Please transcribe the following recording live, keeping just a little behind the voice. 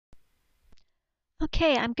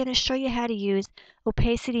Okay, I'm going to show you how to use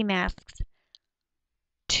opacity masks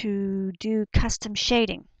to do custom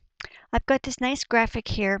shading. I've got this nice graphic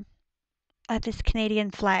here of this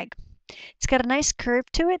Canadian flag. It's got a nice curve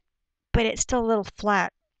to it, but it's still a little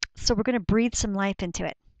flat. So we're going to breathe some life into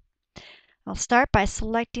it. I'll start by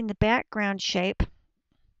selecting the background shape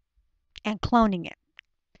and cloning it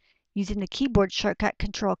using the keyboard shortcut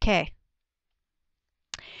Control K.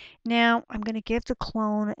 Now I'm going to give the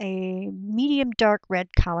clone a medium dark red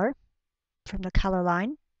color from the color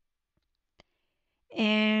line.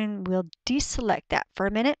 And we'll deselect that for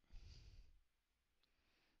a minute.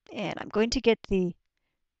 And I'm going to get the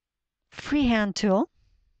freehand tool,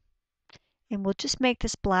 and we'll just make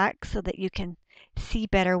this black so that you can see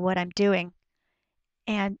better what I'm doing.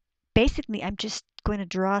 And basically, I'm just going to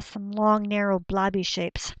draw some long, narrow, blobby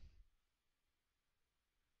shapes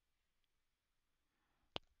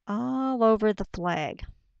all over the flag.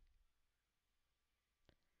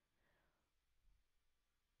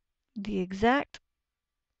 The exact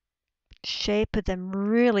shape of them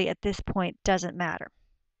really at this point doesn't matter.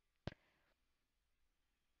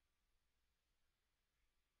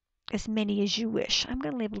 As many as you wish. I'm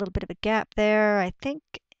going to leave a little bit of a gap there, I think,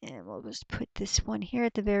 and we'll just put this one here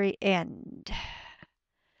at the very end.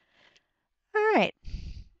 All right.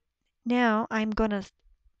 Now I'm going to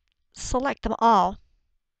select them all.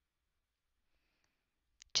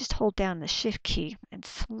 Just hold down the Shift key and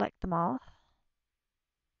select them all.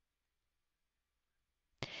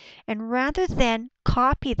 And rather than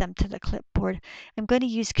copy them to the clipboard, I'm going to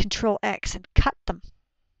use Control X and cut them.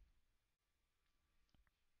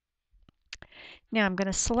 Now I'm going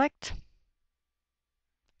to select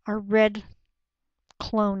our red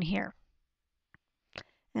clone here.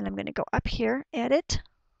 And I'm going to go up here, Edit,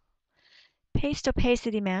 Paste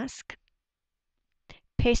Opacity Mask,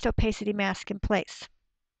 Paste Opacity Mask in place.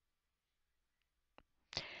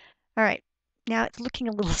 All right, now it's looking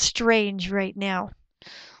a little strange right now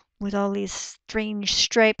with all these strange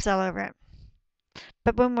stripes all over it.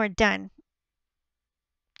 But when we're done,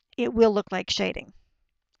 it will look like shading.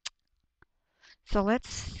 So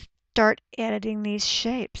let's start editing these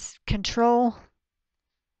shapes. Control,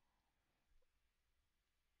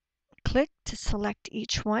 click to select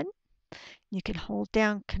each one. You can hold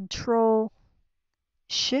down Control,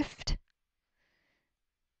 Shift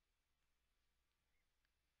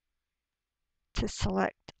to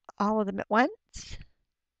select all of them at once.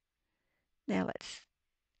 Now let's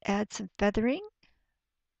add some feathering.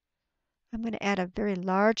 I'm going to add a very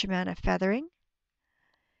large amount of feathering.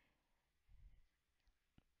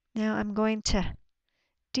 Now I'm going to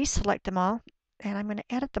deselect them all, and I'm going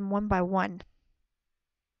to edit them one by one.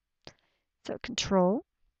 So Control,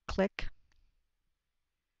 click.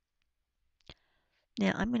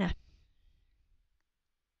 Now I'm going to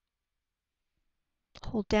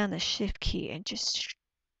hold down the Shift key and just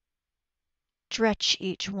stretch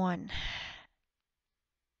each one.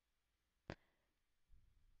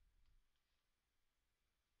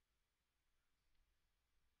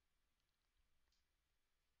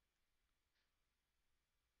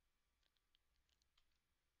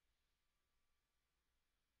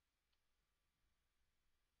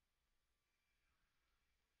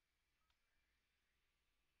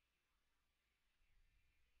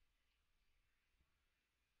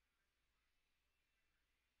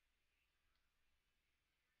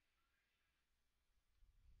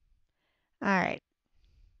 All right.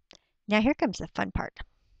 Now here comes the fun part.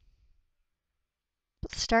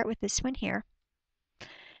 Let's start with this one here.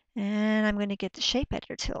 And I'm going to get the shape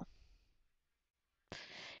editor tool.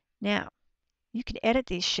 Now, you can edit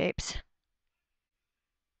these shapes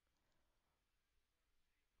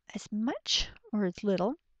as much or as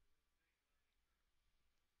little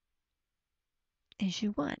as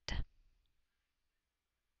you want.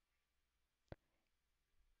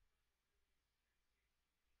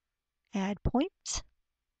 Add points.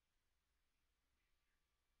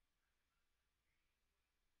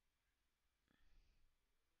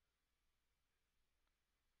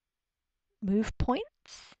 Move points.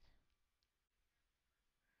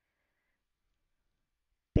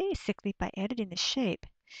 Basically, by editing the shape,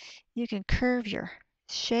 you can curve your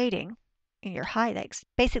shading and your highlights.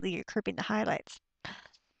 Basically, you're curving the highlights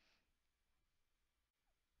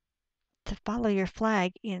to follow your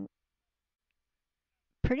flag in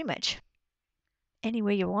pretty much any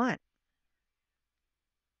way you want.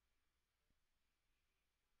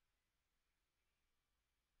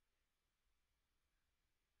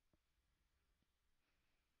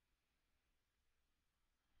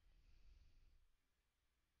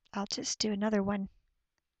 I'll just do another one.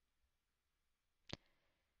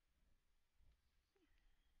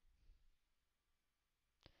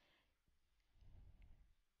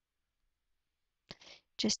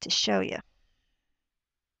 just to show you.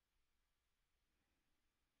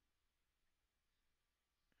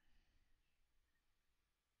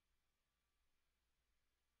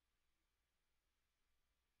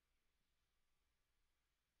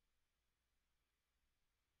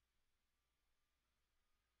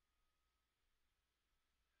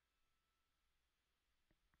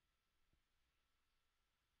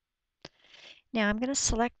 Now I'm going to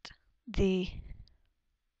select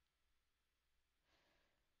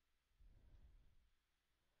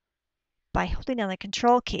by holding down the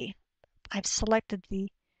Control key, I've selected the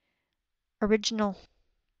original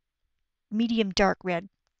medium dark red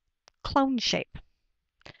clone shape.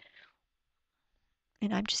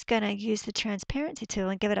 And I'm just going to use the transparency tool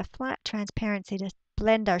and give it a flat transparency to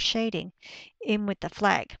blend our shading in with the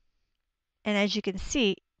flag. And as you can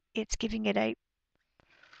see, it's giving it a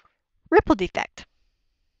rippled effect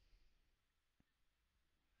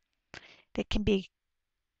that can be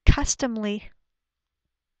customly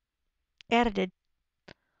edited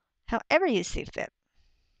however you see fit.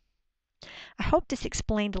 I hope this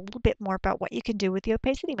explained a little bit more about what you can do with the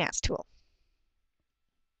opacity mask tool.